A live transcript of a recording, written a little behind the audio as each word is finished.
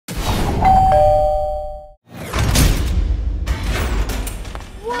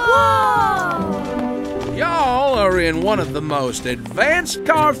in one of the most advanced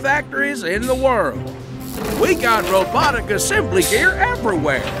car factories in the world. We got robotic assembly gear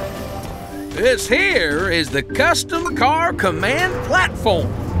everywhere. This here is the custom car command platform.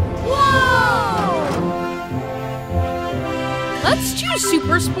 Whoa! Let's choose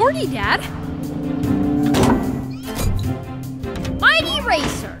Super Sporty, Dad. Mighty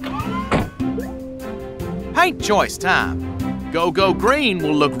Racer. Paint choice time. Go Green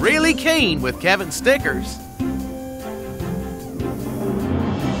will look really keen with Kevin's stickers.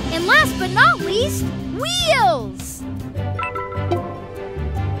 And last but not least, wheels.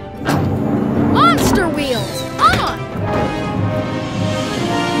 Monster wheels, on!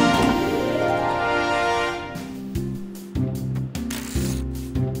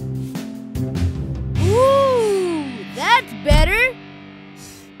 Ooh, that's better.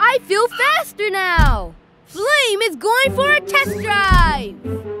 I feel faster now. Flame is going for a test drive.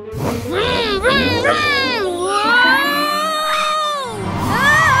 Vroom, vroom, vroom. Whoa!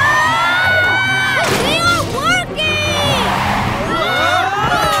 Ah! They are working!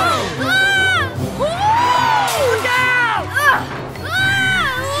 Look out!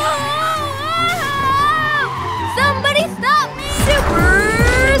 Somebody stop me! Super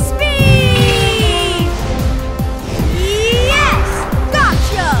speed! Yes!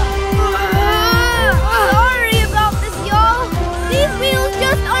 Gotcha! Sorry about this, y'all. These wheels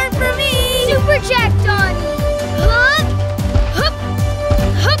just aren't for me. Super check, Donnie. Hup, hup,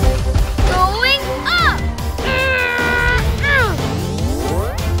 hup. Going up.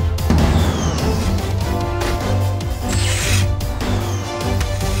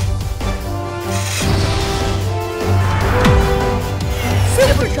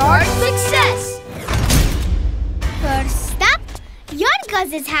 Supercharged success. First stop,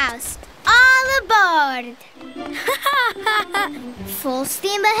 Yorgos' house. All aboard! Full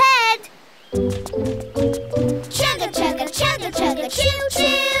steam ahead! Chugga, chugga, chugga, chugga, choo,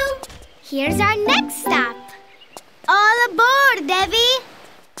 choo! Here's our next stop. All aboard, Evie!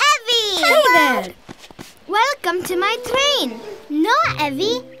 Evie! Hey there! Welcome to my train. No,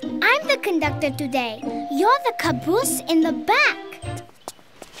 Evie, I'm the conductor today. You're the caboose in the back.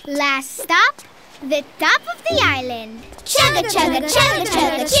 Last stop, the top of the island. Chugga, chugga, chugga,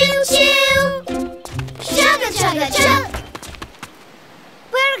 chugga, choo, choo! Chugga, chugga, chugga!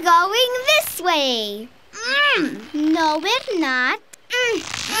 We're going this way. No, we're not.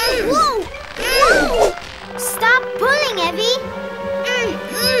 Whoa! Whoa! Stop pulling, Evie.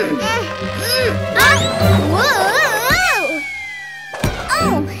 Whoa!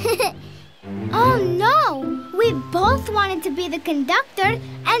 Oh! Oh no! We both wanted to be the conductor,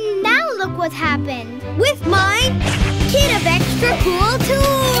 and now look what happened. With my kit of extra cool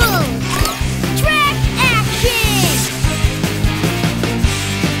tools! Track action!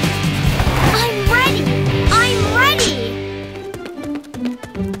 I'm ready! I'm ready!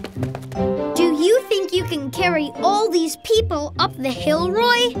 Do you think you can carry all these people up the hill,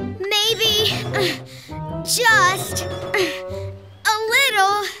 Roy? Maybe just a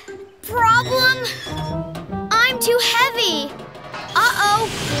little. Problem? I'm too heavy. Uh-oh.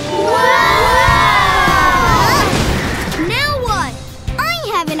 Whoa! Now what? I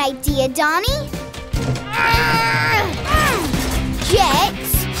have an idea, Donnie. Jet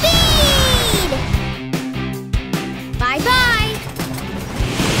speed! Bye-bye.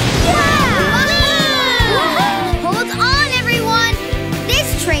 Hold on, everyone. This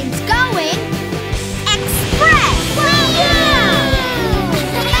train's going express.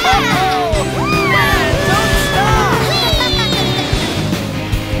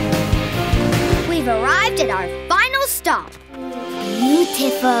 We've arrived at our final stop.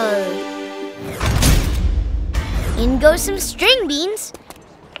 Beautiful. In go some string beans,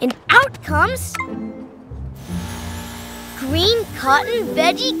 and out comes green cotton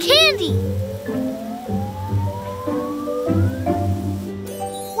veggie candy.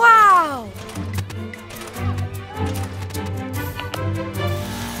 Wow!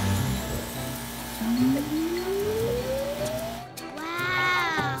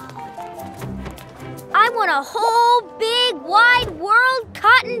 I want a whole big, wide world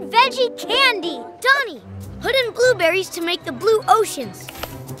cotton veggie candy. Donnie, put in blueberries to make the blue oceans.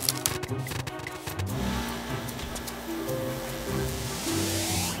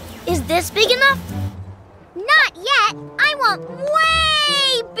 Is this big enough? Not yet. I want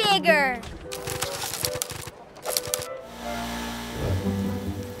way bigger.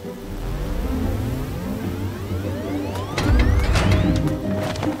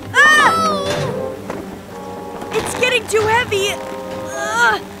 It's getting too heavy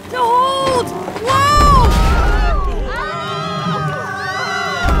to hold! Whoa!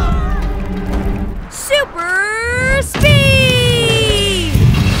 Super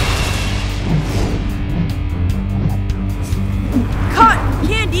Cotton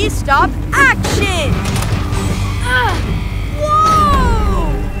Candy Stop Action! Whoa!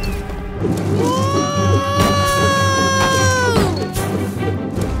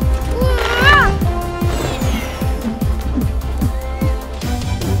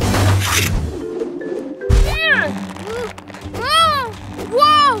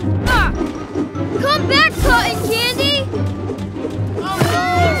 Whoa! Come back, Cotton Candy!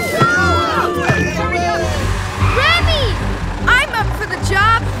 Remy! I'm up for the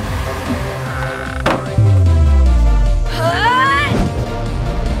job!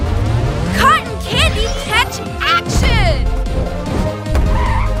 Cotton Candy Catch Action!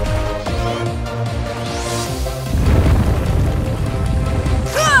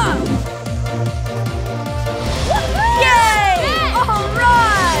 Yay! All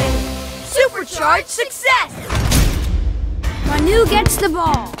right! Supercharged success! Manu gets the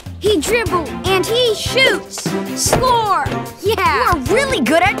ball. He dribbles and he shoots. Score! Yeah! You are really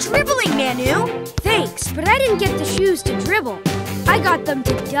good at dribbling, Manu. Thanks, but I didn't get the shoes to dribble. I got them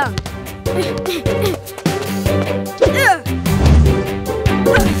to dunk.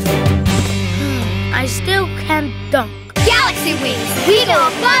 I still can't dunk. Galaxy Wings, we go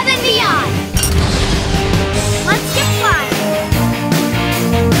above and beyond. Let's get flying.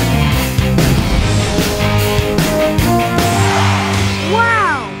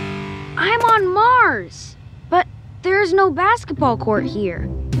 Wow! I'm on Mars, but there's no basketball court here.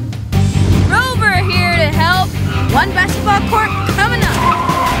 Rover here to help. One basketball court coming up.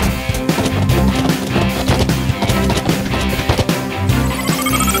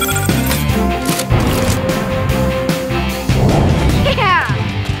 Yeah!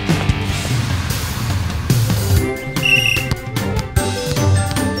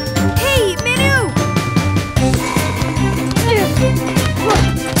 Hey, Manu!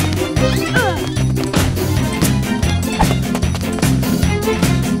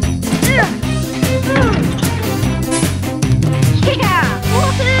 Yeah!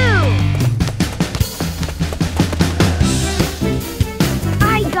 Woohoo!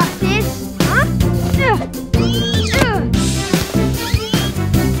 I got this. Huh?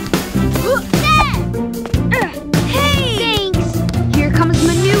 Hey! Thanks. Here comes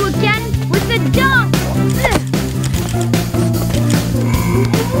Manu again with the dunk.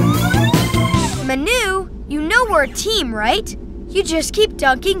 Manu, you know we're a team, right? You just keep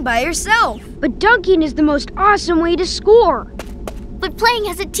dunking by yourself. But dunking is the most awesome way to score. But playing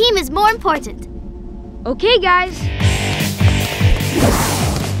as a team is more important. Okay, guys.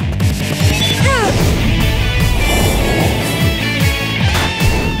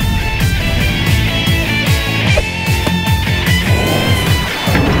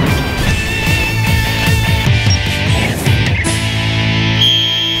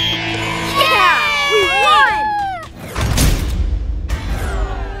 Yeah! We won!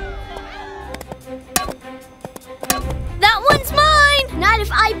 That one's mine! Not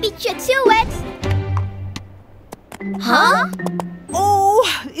if I beat you to it. Huh? Oh,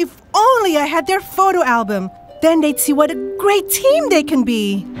 if only I had their photo album. Then they'd see what a great team they can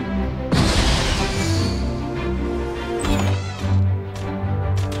be.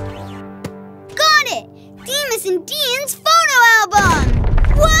 Got it! Demas and Dean's photo album!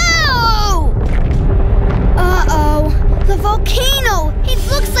 Whoa! Uh-oh. The volcano! It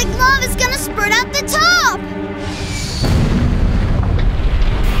looks like lava's gonna spurt out the top!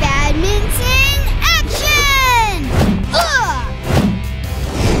 Badminton action!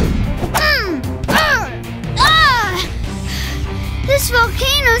 This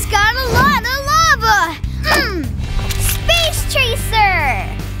volcano's got a lot of lava! Space Tracer!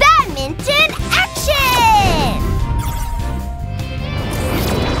 Badminton action!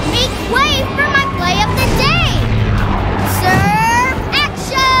 Make way for my play of the day! Serve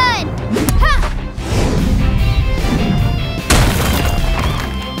action! Ha!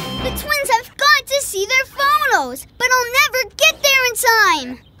 The twins have got to see their photos, but I'll never get there in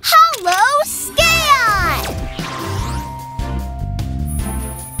time! Hello, Scan!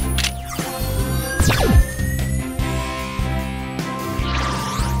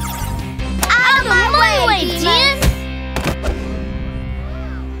 Out of my way, Dean!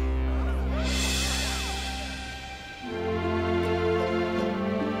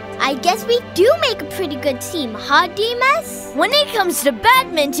 I guess we do make a pretty good team, huh, Demas? When it comes to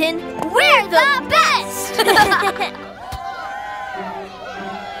badminton, We're the best!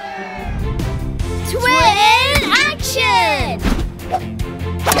 Twin action!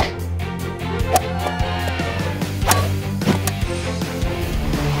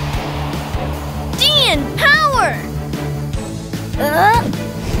 Dean, power!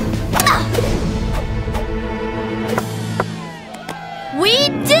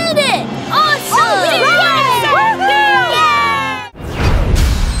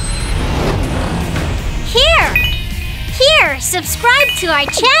 subscribe to our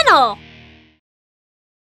channel.